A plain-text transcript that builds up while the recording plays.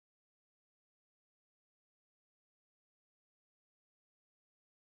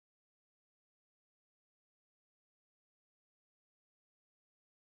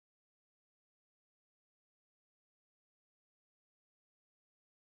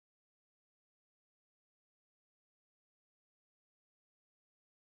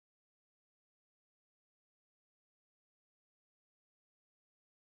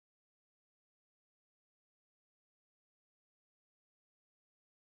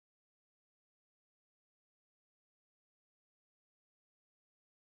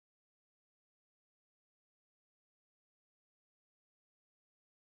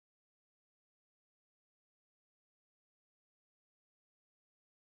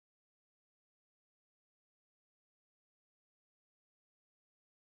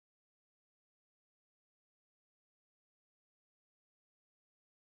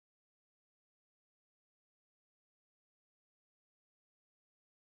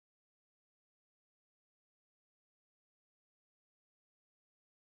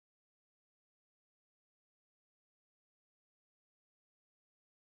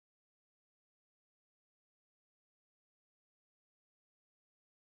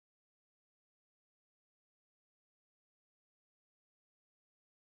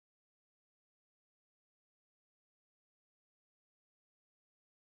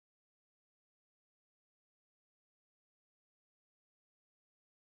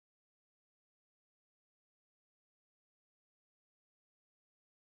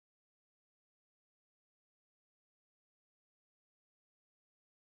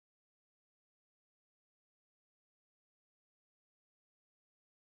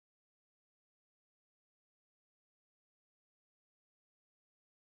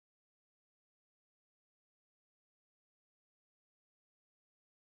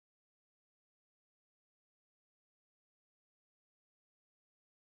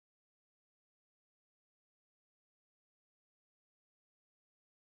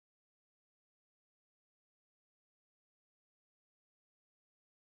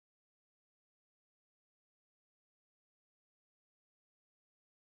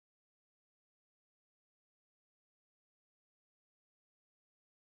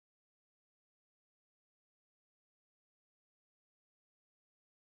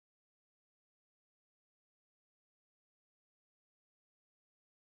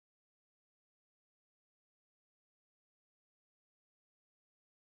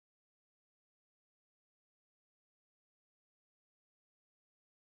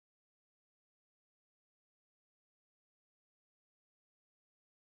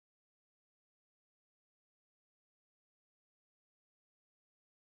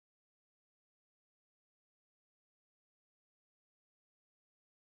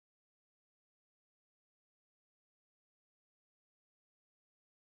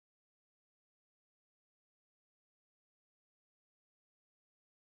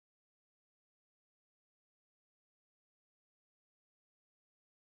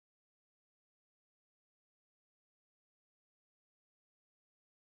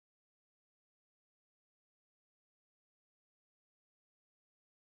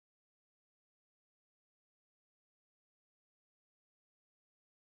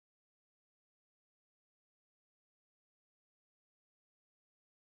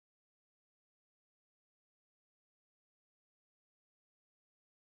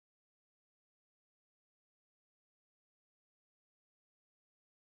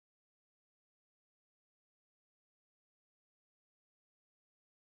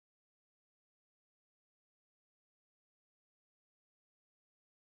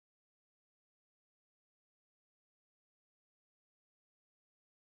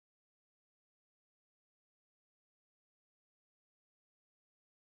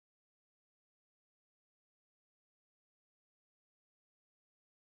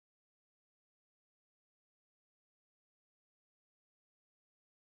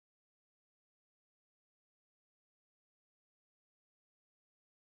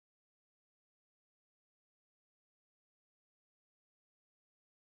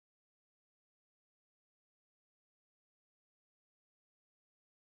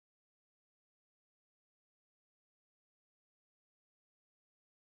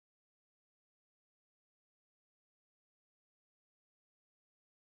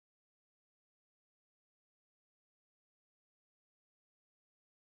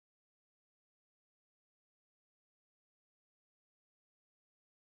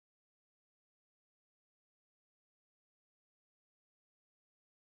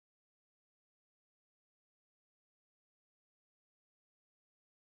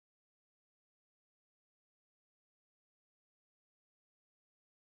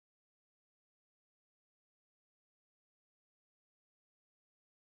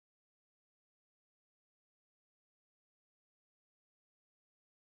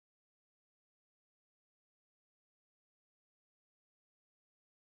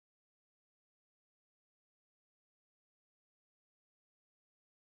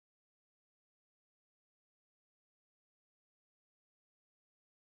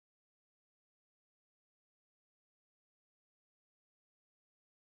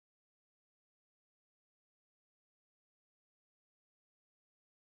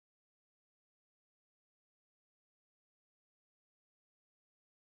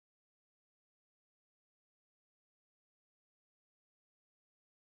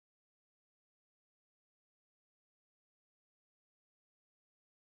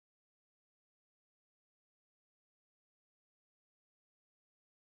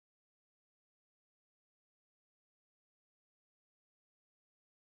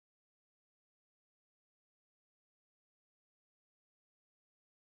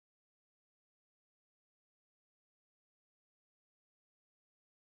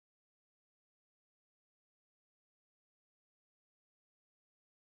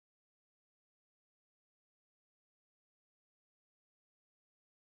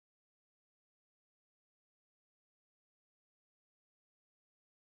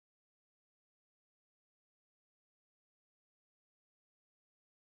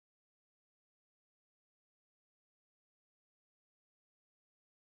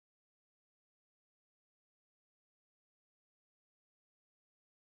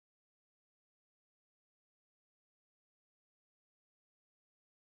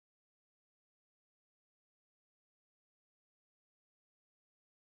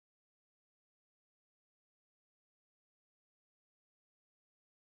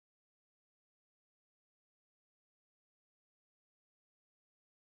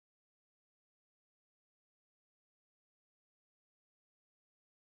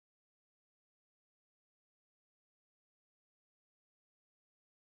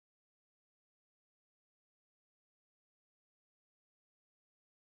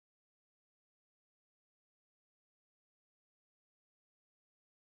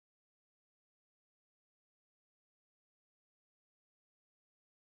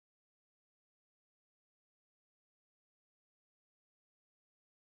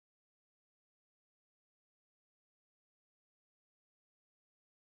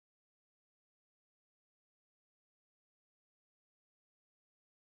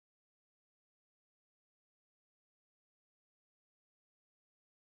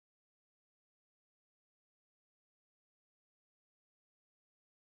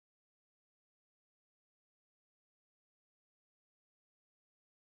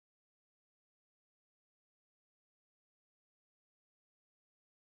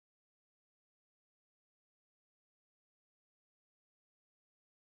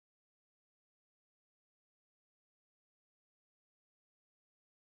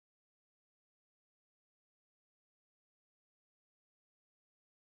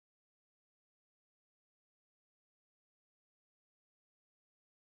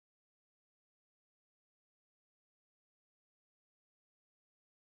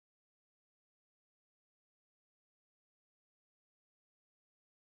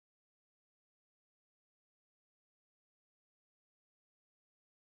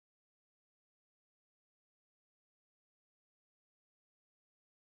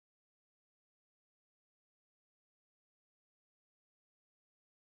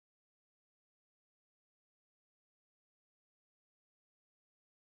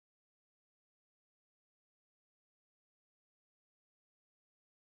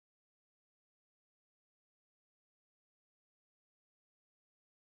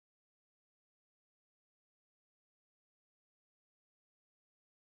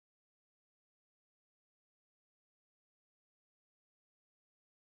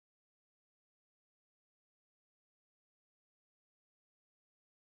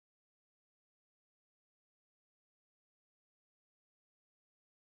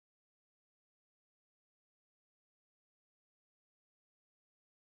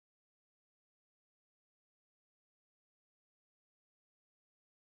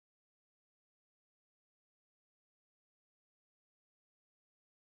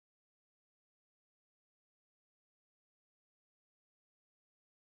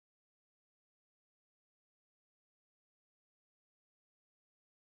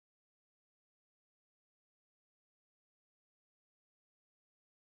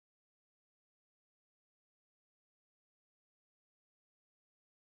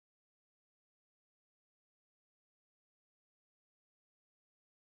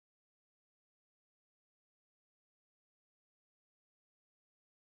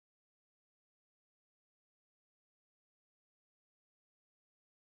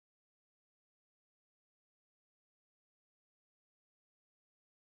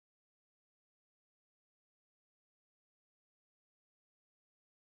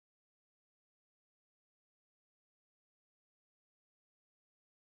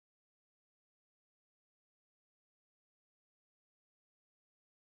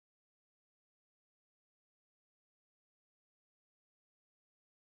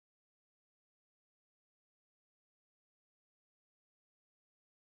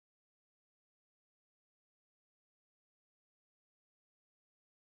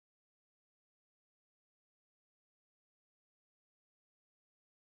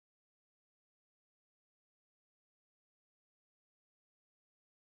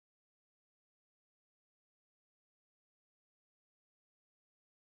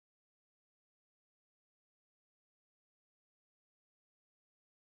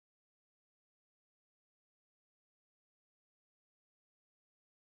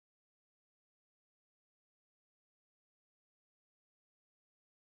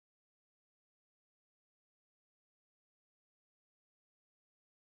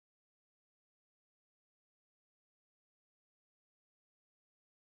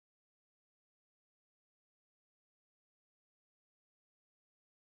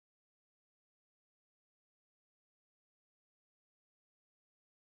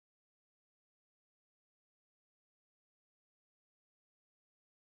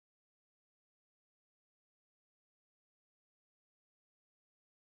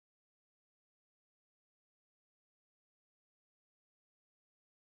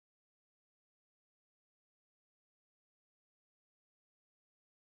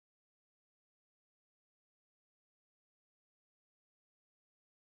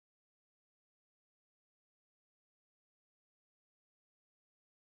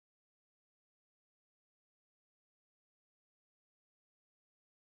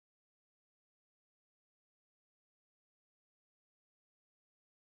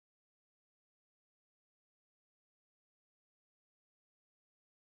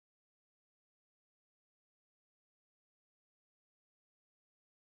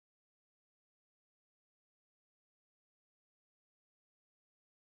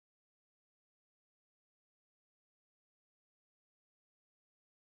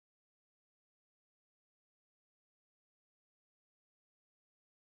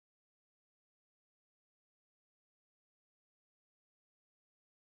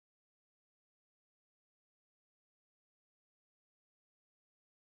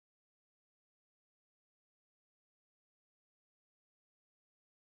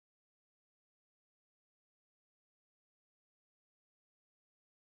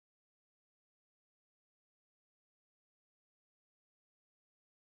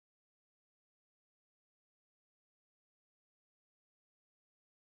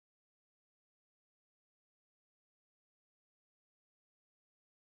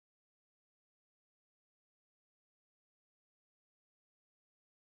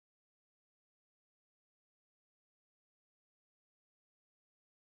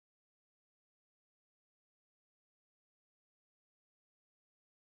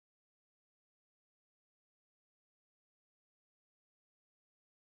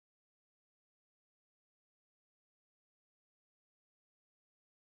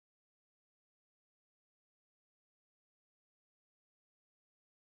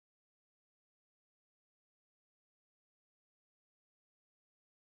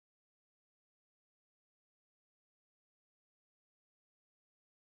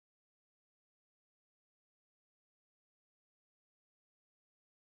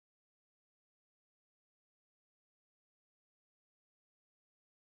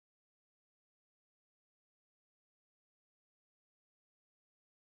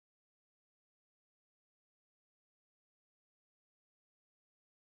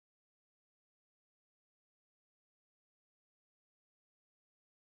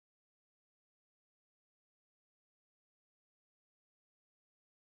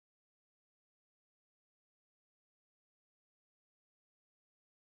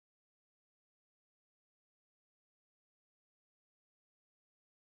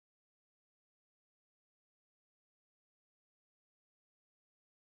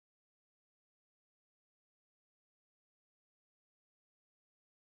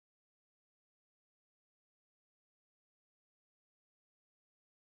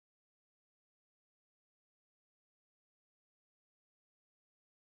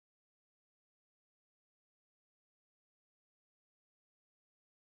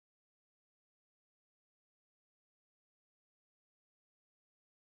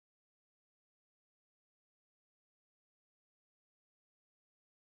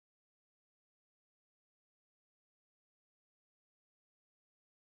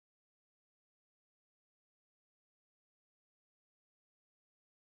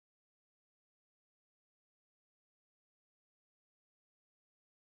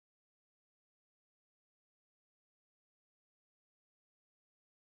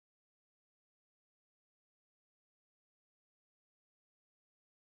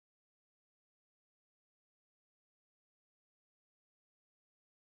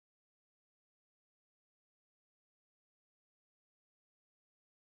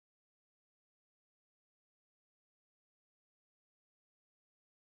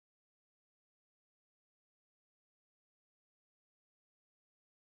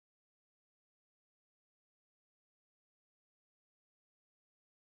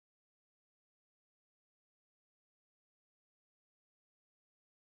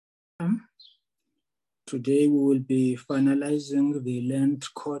Today we will be finalizing the land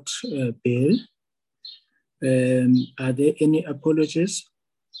court bill. Are there any apologies?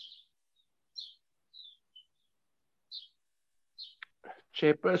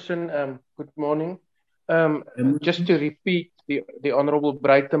 Chairperson, good morning. Just to repeat, the Honourable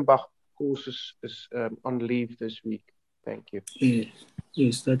Breitenbach, of course, is on leave this week. Thank you.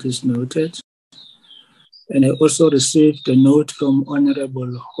 Yes, that is noted. And I also received a note from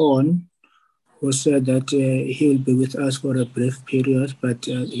Honourable Horn, who said that he will be with us for a brief period, but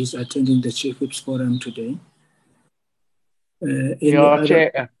he's attending the Chief Whip's Forum today.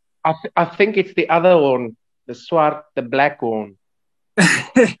 Chair, I think it's the other one, the black one.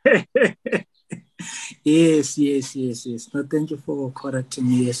 Yes. No, thank you for correcting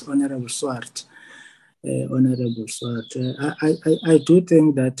me. Yes, Honourable Swart. Honourable Swart. I do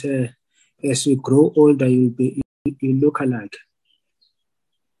think that as you grow older, you look alike.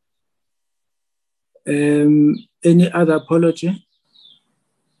 Any other apology?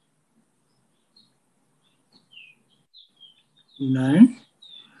 None.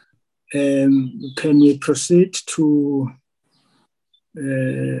 Can we proceed to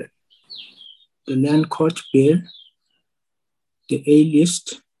the land court bill, the A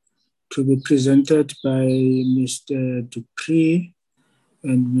list, to be presented by Mr. Dupree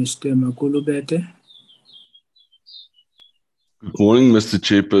and Mr. Makulubete? Good morning, Mr.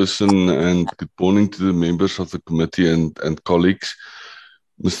 Chairperson, and good morning to the members of the committee and colleagues.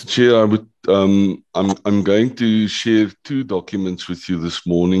 Mr. Chair, I'm going to share two documents with you this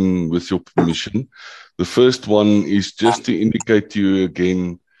morning, with your permission. The first one is just to indicate to you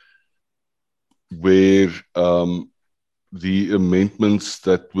again where the amendments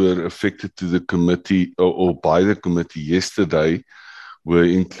that were affected to the committee or by the committee yesterday were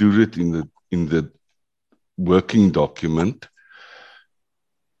included in the working document.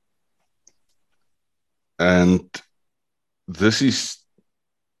 And this is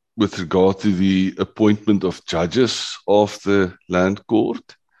with regard to the appointment of judges of the land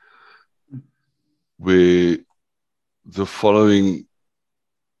court, where the following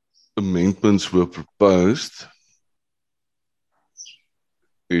amendments were proposed.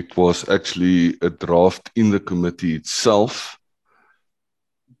 It was actually a draft in the committee itself.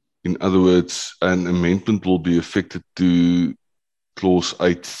 In other words, an amendment will be affected to clause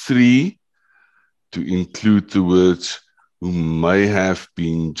 8.3 to include the words who may have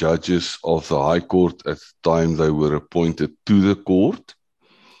been judges of the High Court at the time they were appointed to the court.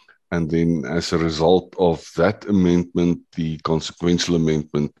 And then as a result of that amendment, the consequential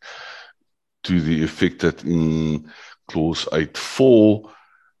amendment to the effect that in clause 8.4,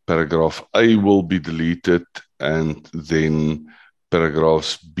 paragraph A will be deleted, and then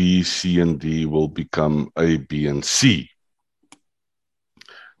paragraphs B, C, and D will become A, B, and C.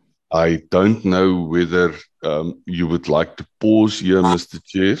 I don't know whether you would like to pause here, Mr.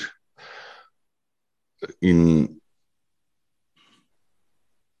 Chair.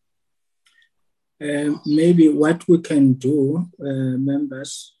 Maybe what we can do,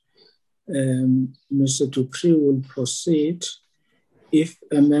 members, Mr. Dupree will proceed. If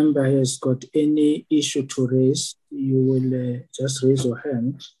a member has got any issue to raise, you will just raise your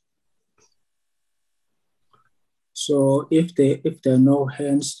hand. So if there are no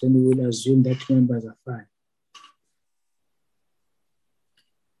hands, then we will assume that members are fine.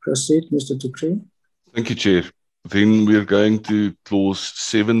 Proceed, Mr. Dupree. Thank you, Chair. Then we're going to clause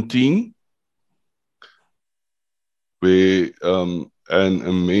 17, where an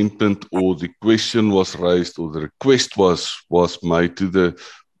amendment or the question was raised, or the request was made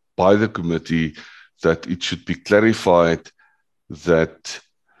by the committee that it should be clarified that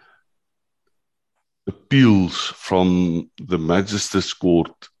appeals from the magistrate's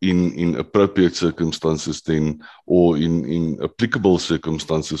court in appropriate circumstances then, or in applicable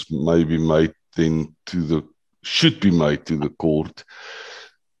circumstances, may be made then should be made to the court.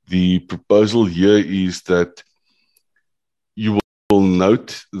 The proposal here is that you will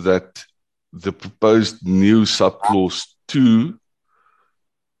note that the proposed new subclause 2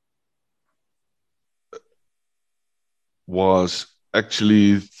 was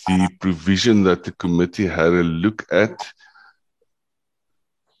actually the provision that the committee had a look at.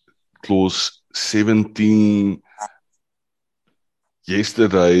 Clause 17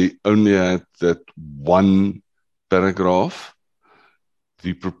 yesterday only had that one paragraph.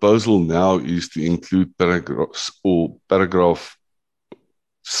 The proposal now is to include paragraph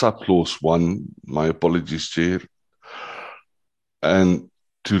subclause 1, my apologies, Chair, and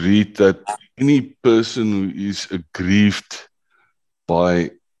to read that any person who is aggrieved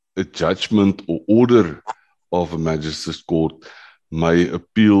by a judgment or order of a magistrate's court may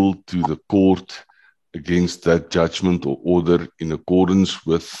appeal to the court against that judgment or order in accordance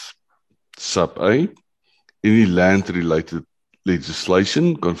with sub A, any land-related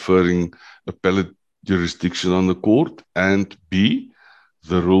legislation conferring appellate jurisdiction on the court, and B,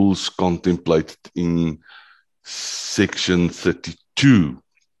 the rules contemplated in section 32.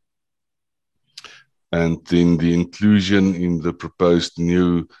 And then the inclusion in the proposed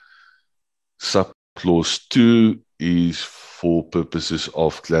new subclause 2 is for purposes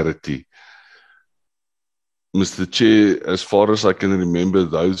of clarity. Mr. Chair, as far as I can remember,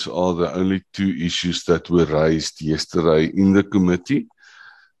 those are the only two issues that were raised yesterday in the committee,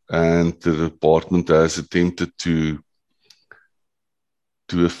 and the department has attempted to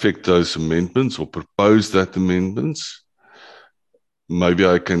effect those amendments or propose that amendments. Maybe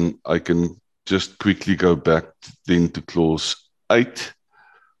I can just quickly go back then to clause 8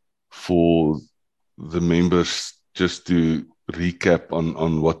 for the members just to recap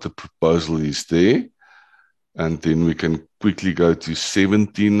on what the proposal is there. And then we can quickly go to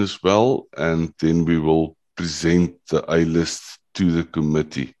 17 as well, and then we will present the A list to the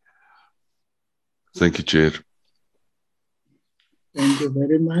committee. Thank you, Chair. Thank you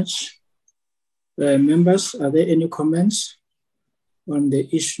very much. Members, are there any comments on the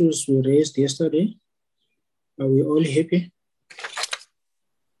issues we raised yesterday? Are we all happy?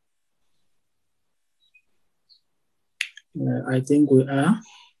 I think we are.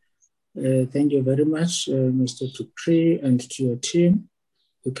 Thank you very much, Mr. Dupree, and to your team.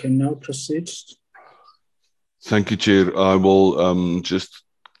 You can now proceed. Thank you, Chair. I will just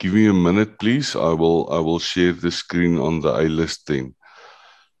give me a minute, please. I will share the screen on the A list then.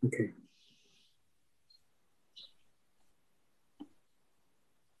 Okay.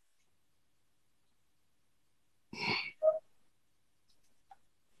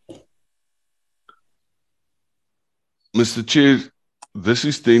 Mr. Chair, this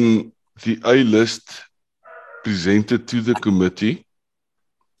is then the A list presented to the committee.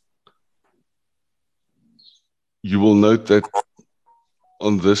 You will note that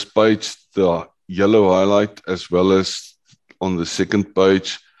on this page, the yellow highlight, as well as on the second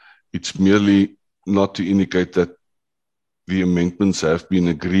page, it's merely not to indicate that the amendments have been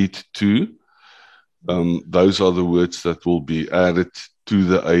agreed to. Those are the words that will be added to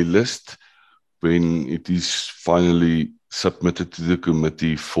the A list when it is finally submitted to the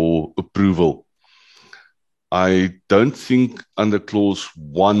committee for approval. I don't think under clause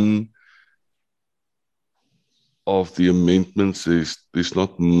 1 of the amendments there's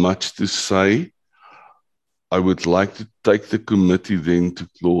not much to say. I would like to take the committee then to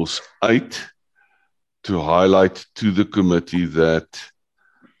clause 8 to highlight to the committee that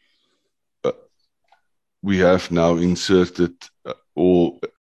we have now inserted or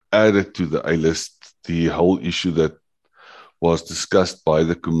added to the A list the whole issue that was discussed by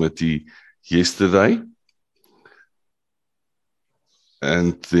the committee yesterday.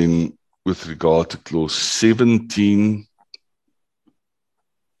 And then with regard to clause 17,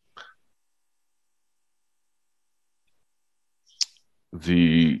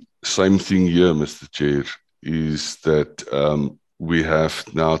 the same thing here, Mr. Chair, is that we have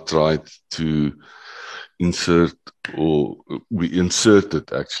now tried to insert, or we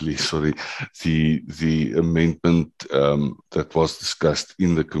inserted actually, sorry, the amendment that was discussed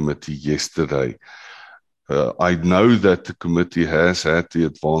in the committee yesterday. I know that the committee has had the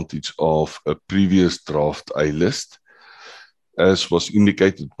advantage of a previous draft A list, as was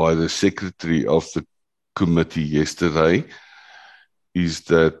indicated by the secretary of the committee yesterday, is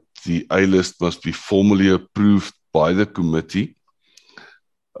that the A list must be formally approved by the committee.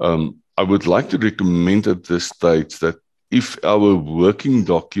 I would like to recommend at this stage that if our working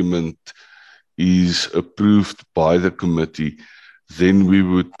document is approved by the committee, then we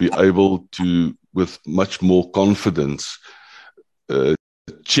would be able to, with much more confidence,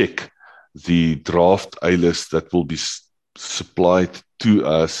 check the draft A list that will be supplied to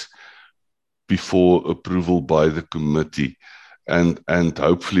us before approval by the committee, and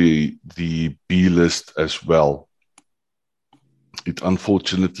hopefully the B list as well. It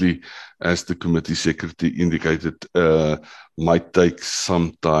unfortunately, as the committee secretary indicated, might take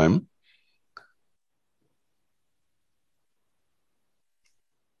some time.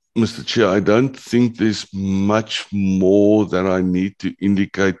 Mr. Chair, I don't think there's much more that I need to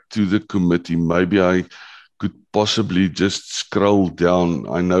indicate to the committee. Maybe I could possibly just scroll down.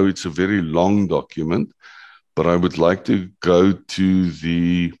 I know it's a very long document, but I would like to go to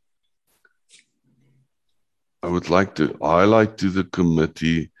the... I would like to highlight to the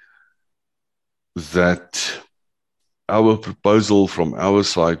committee that our proposal from our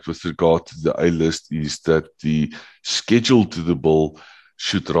side with regard to the A list is that the schedule to the bill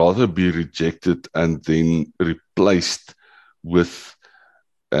should rather be rejected and then replaced with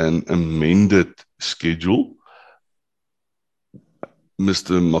an amended schedule.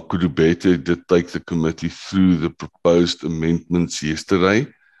 Mr. Makudubete did take the committee through the proposed amendments yesterday,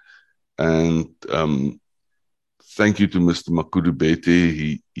 and thank you to Mr.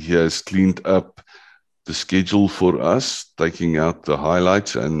 Makudubete. He has cleaned up the schedule for us, taking out the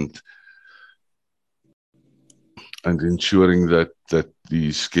highlights and ensuring that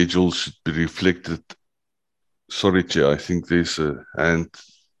the schedule should be reflected. Sorry, Chair, I think there's a hand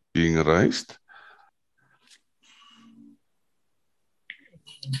being raised.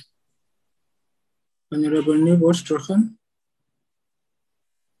 Honorable Nivostrochan.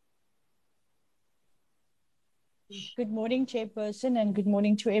 Good morning, Chairperson, and good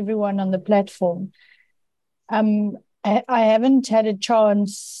morning to everyone on the platform. I haven't had a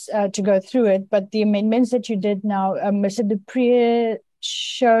chance to go through it, but the amendments that you did now, Mr. Dupree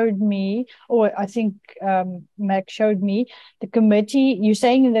showed me, or I think Mac showed me, the committee, you're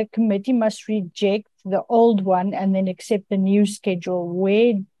saying the committee must reject the old one and then accept the new schedule.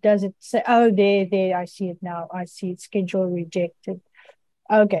 Where does it say? Oh, there, I see it now. I see it, schedule rejected.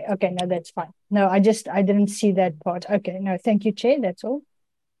 Okay, no, that's fine. No, I didn't see that part. Okay, no, thank you, Chair, that's all.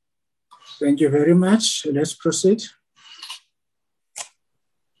 Thank you very much. Let's proceed.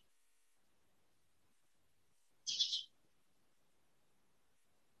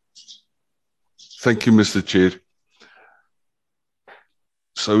 Thank you, Mr. Chair.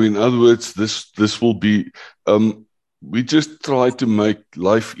 So in other words, this will be, we just try to make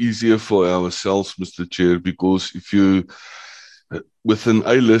life easier for ourselves, Mr. Chair, because if you, with an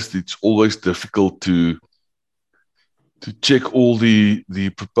A list, it's always difficult to check all the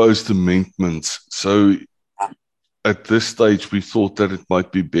proposed amendments. So at this stage, we thought that it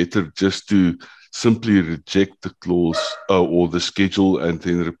might be better just to simply reject the clause or the schedule and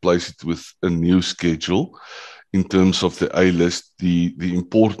then replace it with a new schedule. In terms of the A list, the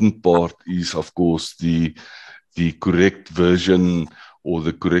important part is, of course, the correct version or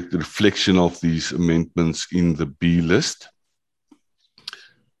the correct reflection of these amendments in the B list.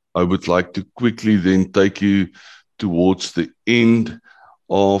 I would like to quickly then take you towards the end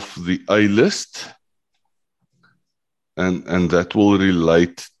of the A list, and that will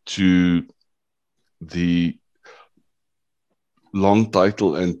relate to the long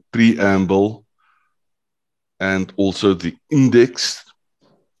title and preamble, and also the index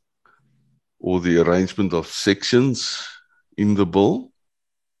or the arrangement of sections in the bill.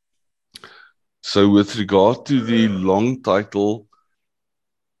 So with regard to the long title,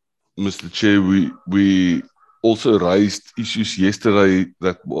 Mr. Chair, we also raised issues yesterday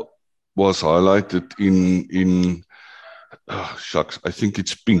that was highlighted in shucks, I think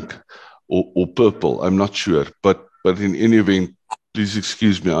it's pink or purple, I'm not sure, but in any event, please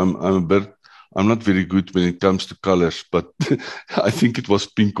excuse me, I'm not very good when it comes to colors, but I think it was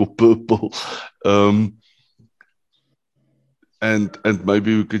pink or purple. And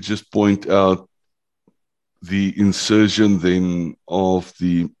maybe we could just point out the insertion then of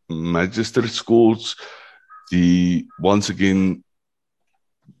the magistrates courts, once again,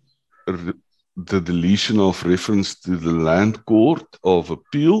 the deletion of reference to the Land Court of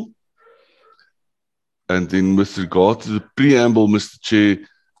Appeal. And then with regard to the preamble, Mr. Chair,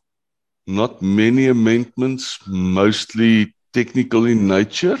 not many amendments, mostly technical in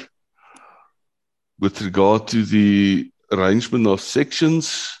nature. With regard to the arrangement of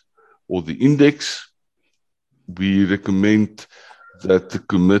sections or the index, we recommend that the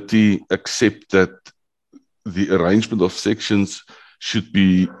committee accept that the arrangement of sections should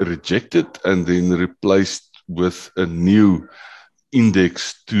be rejected and then replaced with a new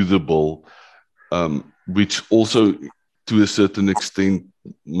index to the bill, which also, to a certain extent,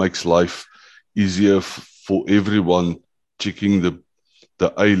 makes life easier for everyone checking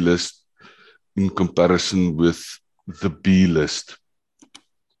the A list in comparison with the B list.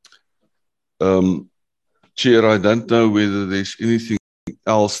 Chair, I don't know whether there's anything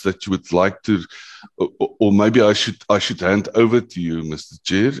else that you would like to, or maybe I should hand over to you, Mr.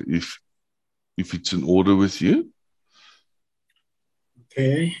 Chair, if it's in order with you.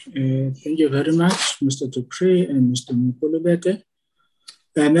 Okay, thank you very much, Mr. Dupree and Mr. Mkulubete.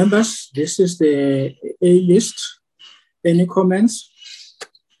 Members, this is the A list. Any comments?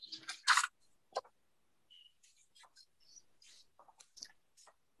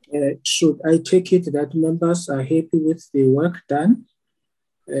 Should I take it that members are happy with the work done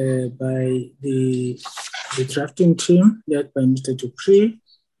by the drafting team led by Mr. Dupree?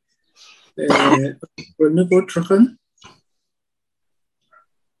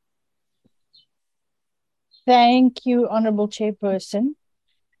 Thank you, Honorable Chairperson.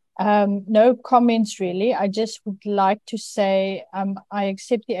 No comments really. I just would like to say I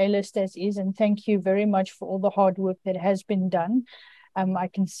accept the A-list as is, and thank you very much for all the hard work that has been done. I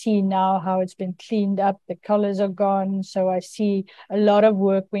can see now how it's been cleaned up. The colors are gone. So I see a lot of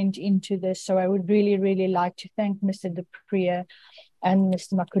work went into this. So I would really, really like to thank Mr. Dupree and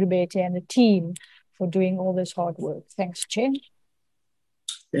Mr. Makurubete and the team for doing all this hard work. Thanks, Chair.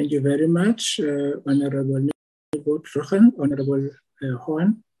 Thank you very much, Honorable Rohan, Honorable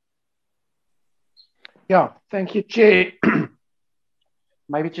Horn. Yeah, thank you, Chair.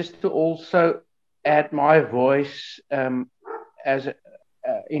 Maybe just to also add my voice as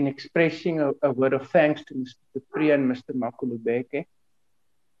in expressing a word of thanks to Mr. Dupree and Mr. Makulubeke,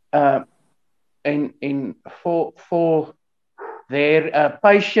 for their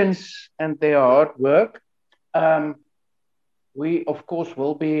patience and their hard work. We, of course,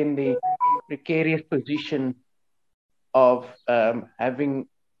 will be in the precarious position of having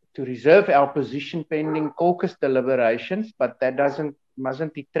to reserve our position pending caucus deliberations, but that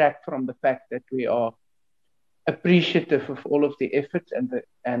mustn't detract from the fact that we are appreciative of all of the efforts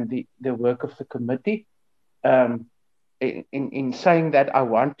and the work of the committee. In saying that, I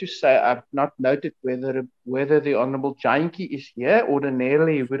want to say I've not noted whether the Honourable Janki is here.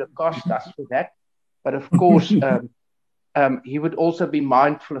 Ordinarily, he would have cost us for that, but of course, he would also be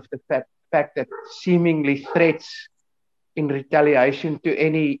mindful of the fact that seemingly threats in retaliation to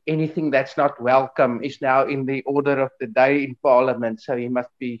anything that's not welcome is now in the order of the day in Parliament. So he must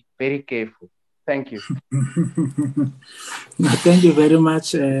be very careful. Thank you. Thank you very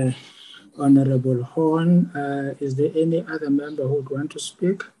much, Honorable Horn. Is there any other member who would want to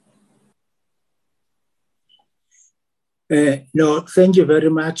speak? No, thank you very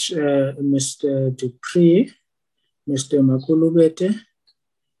much, Mr. Dupree, Mr. Makulubete.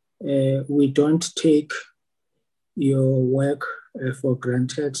 We don't take your work for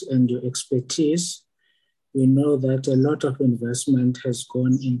granted and your expertise. We know that a lot of investment has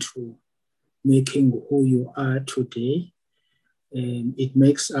gone into making who you are today. It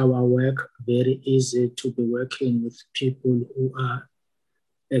makes our work very easy to be working with people who are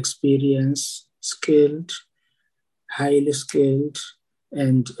experienced, skilled, highly skilled,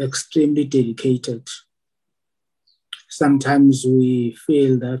 and extremely dedicated. Sometimes we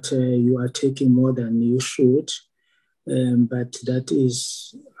feel that you are taking more than you should, but that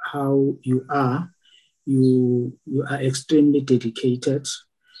is how you are. You are extremely dedicated.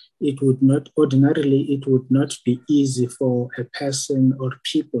 It would not be easy for a person or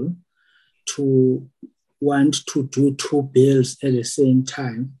people to want to do two bills at the same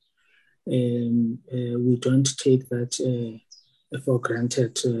time. We don't take that for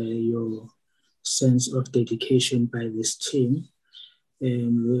granted, your sense of dedication by this team.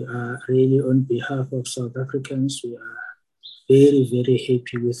 We are really, on behalf of South Africans, we are very, very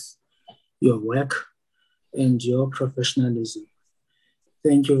happy with your work and your professionalism.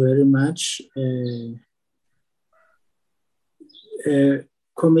 Thank you very much.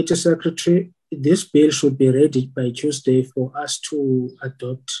 Committee Secretary, this bill should be ready by Tuesday for us to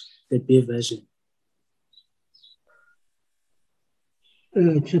adopt the bill version.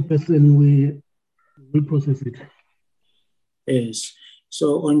 Chairperson, we will process it. Yes.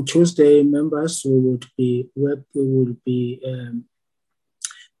 So on Tuesday, members, we will be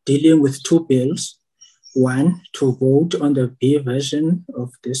dealing with two bills. One, to vote on the bill version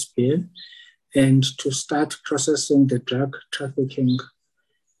of this bill and to start processing the drug trafficking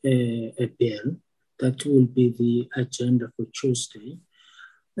bill. That will be the agenda for Tuesday.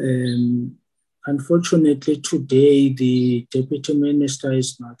 Unfortunately, today, the Deputy Minister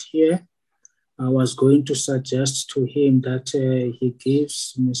is not here. I was going to suggest to him that he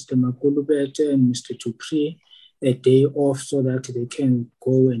gives Mr. Makulubete and Mr. Dupree a day off so that they can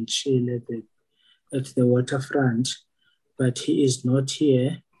go and chill at the waterfront. But he is not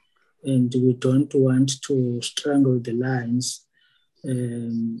here, and we don't want to strangle the lines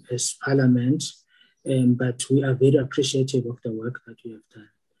as Parliament, but we are very appreciative of the work that we have done.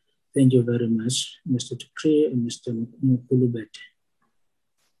 Thank you very much, Mr. Dupree and Mr. Makulubete.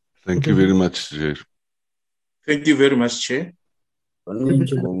 Thank you very much, Chair. Thank you very much, Chair. Thank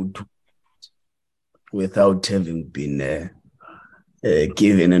you. Without having been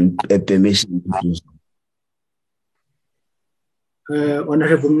given a permission to do so.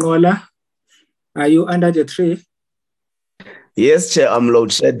 Honorable Ngola, are you under the tree? Yes, Chair, I'm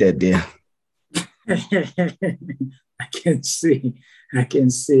load shedded there. I can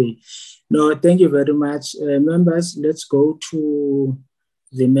see. No, thank you very much. Members, let's go to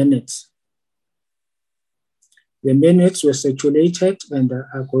the minutes. The minutes were circulated and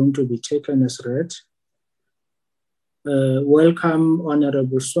are going to be taken as read. Welcome,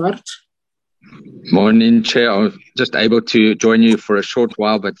 Honorable Swart. Morning, Chair. I was just able to join you for a short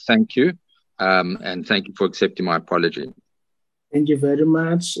while, but thank you. And thank you for accepting my apology. Thank you very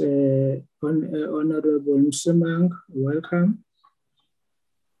much. Honorable Msimang, welcome.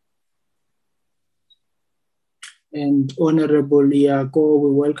 And Honorable Iago,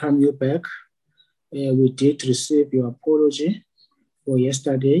 we welcome you back. We did receive your apology for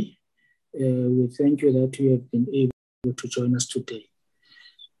yesterday. We thank you that you have been able to join us today.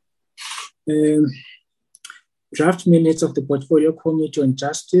 Draft minutes of the Portfolio Committee on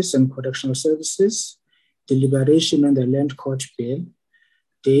Justice and Correctional Services, deliberation on the Land Court Bill,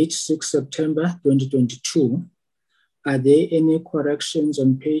 date 6 September 2022. Are there any corrections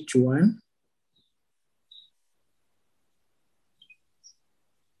on page 1?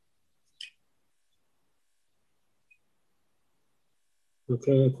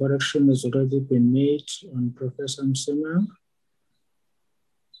 Okay, a correction has already been made on Professor Msimang.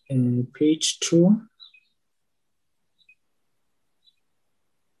 Page 2.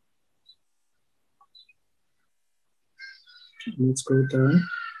 Let's go down.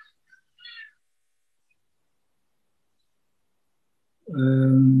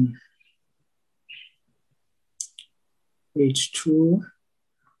 Page 2.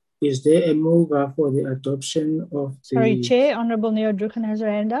 Is there a mover for the adoption of the... Sorry, Chair, Honorable Neo Druchen has her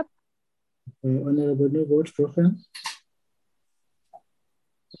hand up. Honorable Neo Druchen.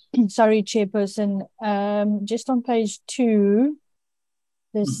 Sorry, Chairperson. Just on page 2,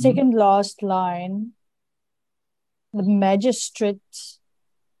 the second last line, the magistrate,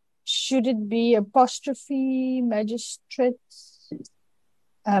 should it be apostrophe magistrate?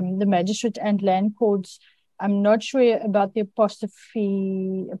 The magistrate and land courts. I'm not sure about the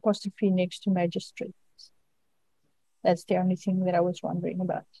apostrophe next to magistrate. That's the only thing that I was wondering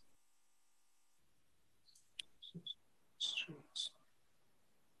about.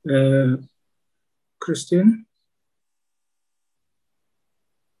 Christian?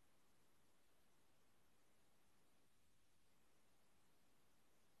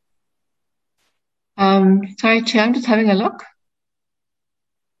 Sorry, Chair, I'm just having a look.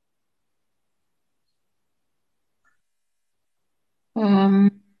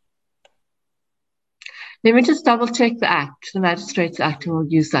 Let me just double check the Act, the Magistrates Act, and we'll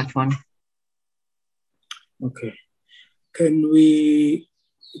use that one. Okay. Can we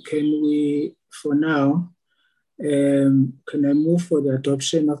for now, can I move for the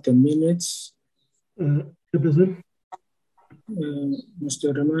adoption of the minutes? Chairperson?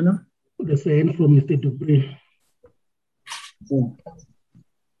 Mr. Romano? The same from Mr. Dupree. Oh.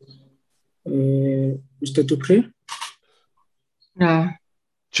 Mr. Dupree? No.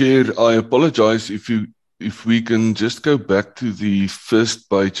 Chair, I apologize if we can just go back to the first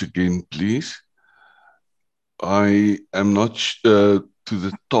page again, please. I am not to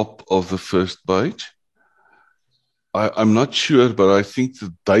the top of the first page. I'm not sure, but I think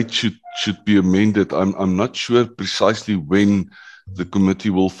the date should be amended. I'm not sure precisely when the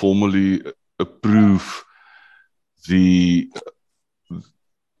committee will formally approve the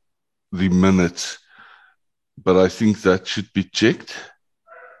minutes, but I think that should be checked,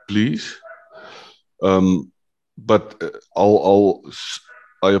 please. But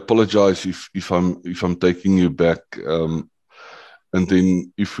I apologize if I'm taking you back. And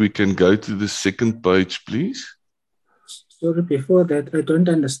then if we can go to the second page, please. Sorry, before that, I don't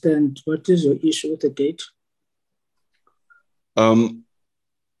understand. What is your issue with the date?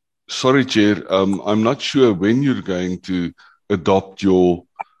 Sorry, Chair. I'm not sure when you're going to adopt your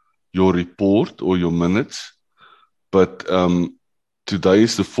report or your minutes, but today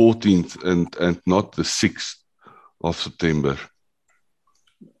is the 14th and not the 6th of September.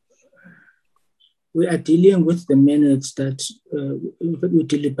 We are dealing with the minutes that we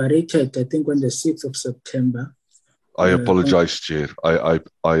deliberated, I think, on the 6th of September. I apologize, Chair. I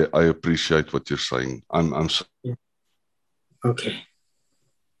appreciate what you're saying. I'm sorry. Yeah. Okay.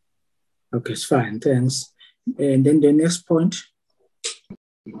 Okay, it's fine. Thanks. And then the next point.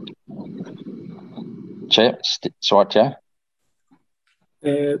 Chair, Swart, Chair.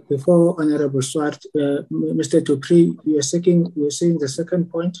 Before Honorable Swart, Mr. Dupree, you were saying the second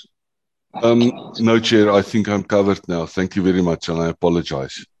point? No, Chair, I think I'm covered now. Thank you very much, and I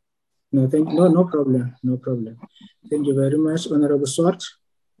apologize. No problem. No problem. Thank you very much, Honorable Swart.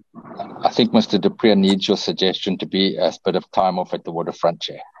 I think Mr. Dupree needs your suggestion to be a bit of time off at the waterfront,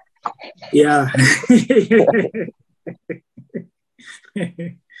 Chair. Yeah.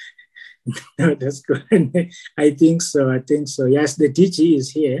 No, that's good. I think so. Yes, the DG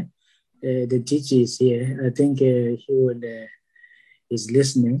is here. I think he is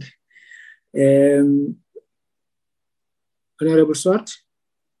listening. Honorable Swart?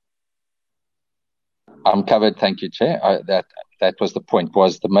 I'm covered, thank you, Chair. That was the point,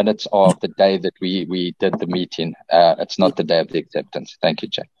 was the minutes of the day that we did the meeting. It's not the day of the acceptance. Thank you,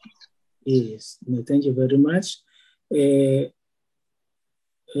 Chair. Yes, no, thank you very much. Ms.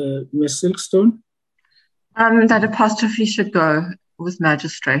 Silkstone? That apostrophe should go with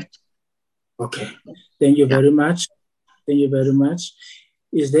magistrate. Okay, thank you very much. Thank you very much.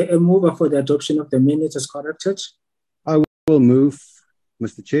 Is there a mover for the adoption of the minutes as corrected? I will move,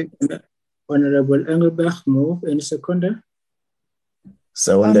 Mr. Chair. Honorable Engelbach, move. Any seconder?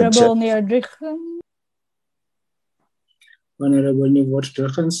 So Honorable Neerdrigen. Honorable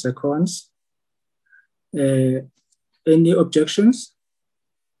Neerdrigen, seconds. Any objections?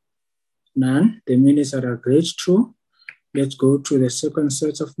 None. The minutes are agreed to. Let's go to the second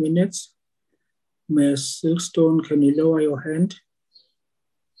set of minutes. Ms. Silkstone, can you lower your hand?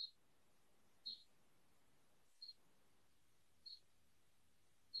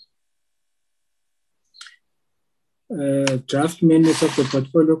 Draft minutes of the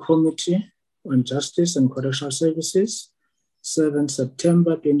Portfolio Committee on Justice and Correctional Services, 7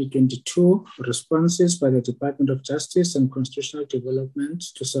 September 2022, responses by the Department of Justice and Constitutional Development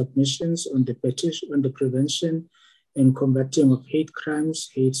to submissions on the petition on the Prevention and Combating of Hate Crimes,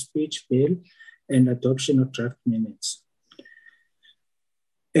 Hate Speech Bill, and adoption of draft minutes.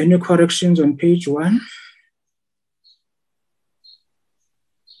 Any corrections on page 1?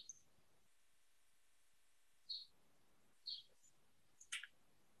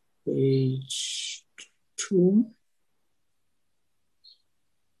 Page 2.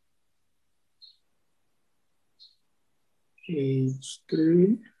 Page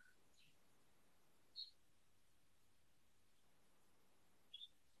 3.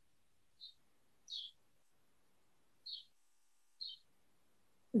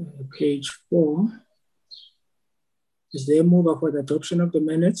 Page 4. Is there a mover for the adoption of the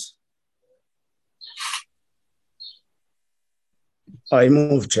minutes? I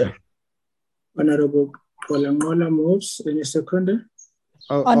move, Chair. Honorable Kolangola moves. Any seconder?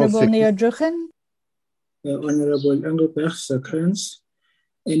 Honorable Neerdrigen. Honorable Engelbach seconds.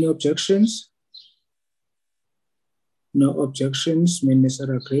 Any objections? No objections. Minutes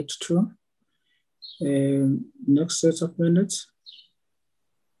are agreed to. Next set of minutes.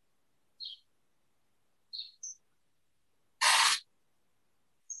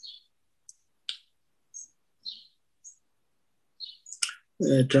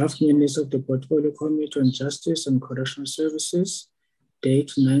 Draft minutes of the Portfolio Committee on Justice and Correctional Services,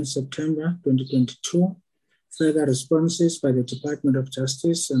 date 9 September 2022. Further responses by the Department of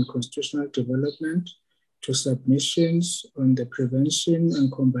Justice and Constitutional Development to submissions on the Prevention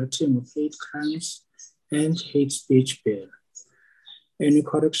and Combating of Hate Crimes and Hate Speech Bill. Any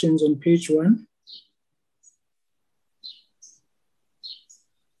corrections on page 1?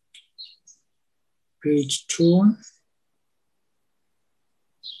 Page 2.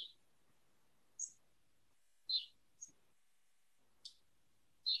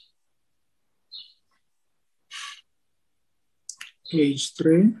 Page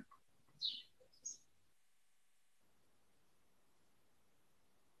 3.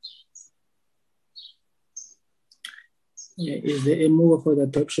 Is there a mover for the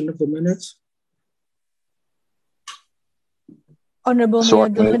adoption of the minutes? Honorable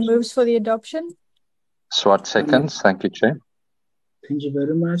Neerdrigen moves for the adoption. Swart seconds. Thank you, Chair. Thank you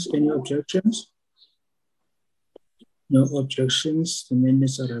very much. Any objections? No objections. The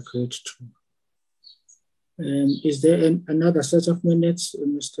minutes are agreed to. Is there another set of minutes,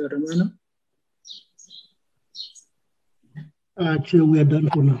 Mr. Romano? Chair, we are done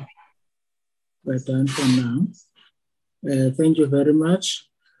for now. We're done for now. Thank you very much.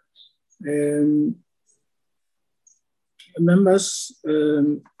 Members,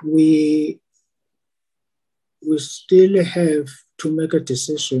 we still have to make a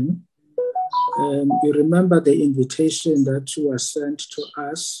decision. You remember the invitation that was sent to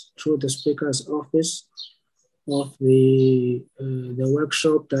us through the Speaker's office of the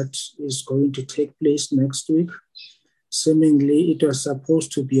workshop that is going to take place next week. Seemingly, it was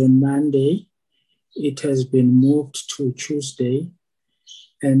supposed to be on Monday. It has been moved to Tuesday.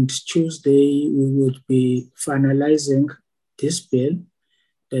 And Tuesday, we would be finalizing this bill,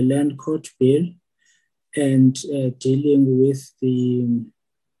 the Land Court Bill, and dealing with the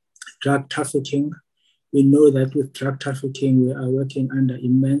drug trafficking. We know that with drug trafficking, we are working under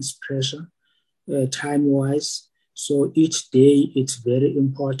immense pressure, time-wise. So each day, it's very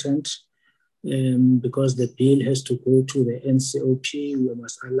important because the bill has to go to the NCOP. We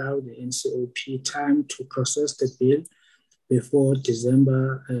must allow the NCOP time to process the bill before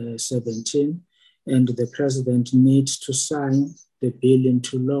December 17. and the President needs to sign the bill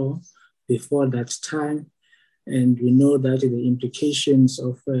into law before that time. And we know that the implications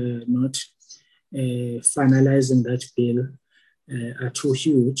of not finalizing that bill are too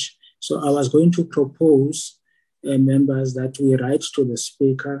huge. So I was going to propose, members, that we write to the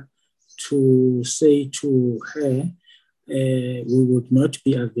Speaker to say to her we would not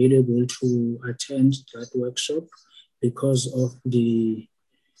be available to attend that workshop because of the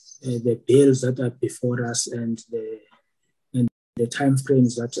bills that are before us and the time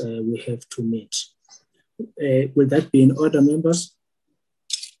frames that we have to meet. Will that be in order, members?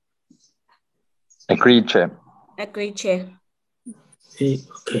 Agreed, Chair. Agreed, Chair.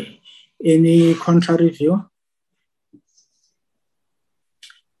 Okay. Any contrary view?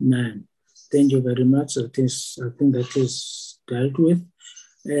 None. Thank you very much. I think that is dealt with.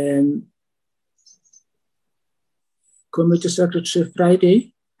 Committee Secretary,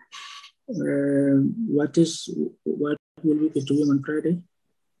 Friday. What will we be doing on Friday?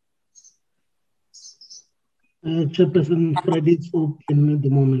 Chairperson, Friday is open at the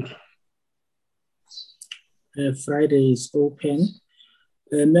moment. Friday is open.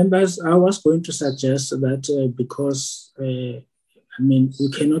 Members, I was going to suggest that because we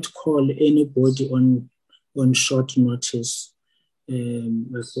cannot call anybody on short notice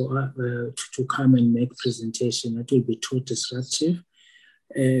to come and make presentation. That will be too disruptive.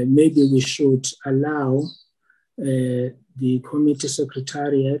 Maybe we should allow the committee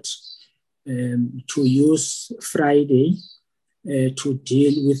secretariat to use Friday to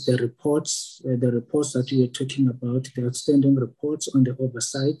deal with the reports that we were talking about, the outstanding reports on the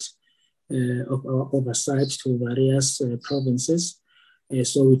oversight of our oversight to various provinces.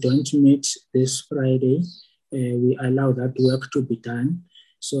 So we don't meet this Friday. We allow that work to be done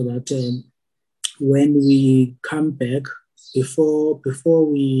so that when we come back, before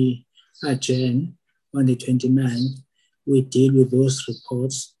we adjourn on the 29th, we deal with those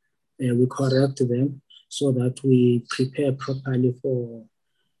reports, we correct them so that we prepare properly for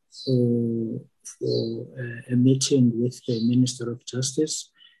a meeting with the Minister of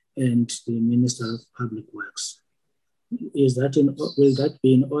Justice and the Minister of Public Works. Will that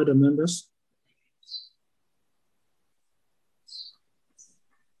be in order, members?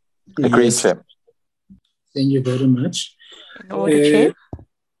 Agreed, Yes. Chair. Thank you very much. In order, Chair.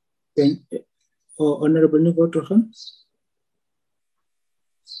 Honorable Nivotohan.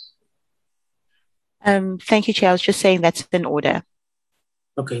 Thank you, Chair. I was just saying that's in order.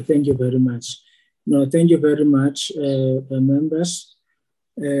 Okay, thank you very much. No, thank you very much, members.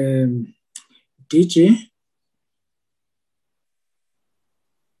 DG.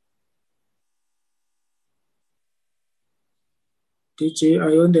 DG, are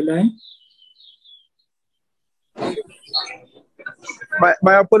you on the line?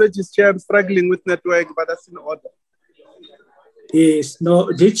 My apologies, Chair. I'm struggling with network, but that's in order. Yes, no,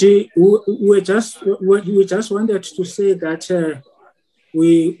 DG, we just wanted to say that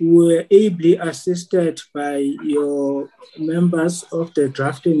we were ably assisted by your members of the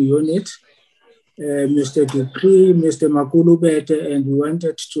drafting unit, Mr. Dupree, Mr. Makulubete, and we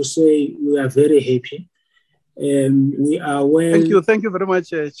wanted to say we are very happy. We are well. Thank you very much,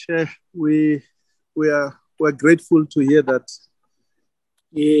 Chair. We're grateful to hear that.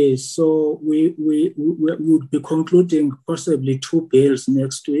 Yes, so we would be concluding possibly 2 bills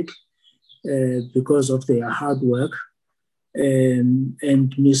next week because of their hard work. And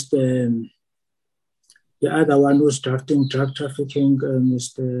Mr. The other one who's drafting drug trafficking,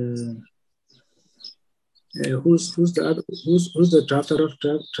 Mr. Who's the drafter of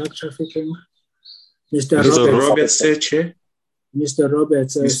drug trafficking? Mr. Roberts, Chair. Mr.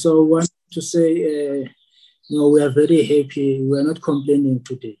 Roberts. So I want to say, no, we are very happy. We are not complaining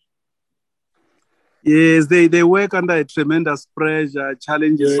today. Yes, they work under a tremendous pressure,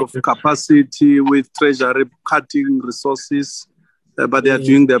 challenges of capacity with treasury cutting resources, but they are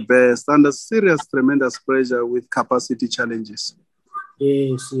doing their best under serious, tremendous pressure with capacity challenges.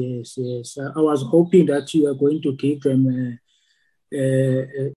 Yes. I was hoping that you are going to give them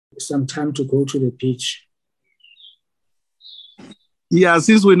some time to go to the beach. Yeah,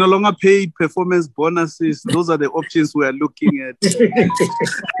 since we no longer pay performance bonuses, those are the options we are looking at.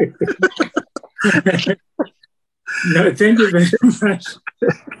 No, thank you very much.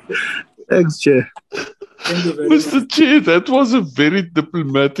 Thanks, Chair. Thank you very Mr. much. Chair, that was a very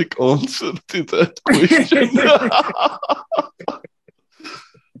diplomatic answer to that question.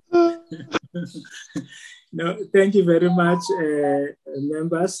 No, thank you very much,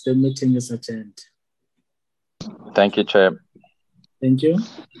 members. The meeting is adjourned. Thank you, Chair. Thank you.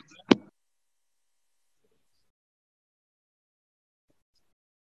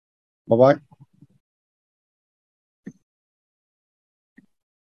 Bye-bye.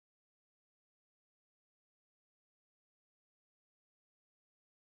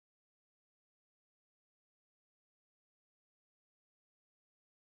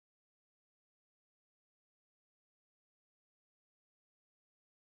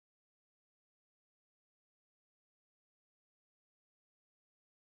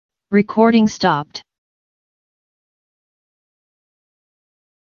 Recording stopped.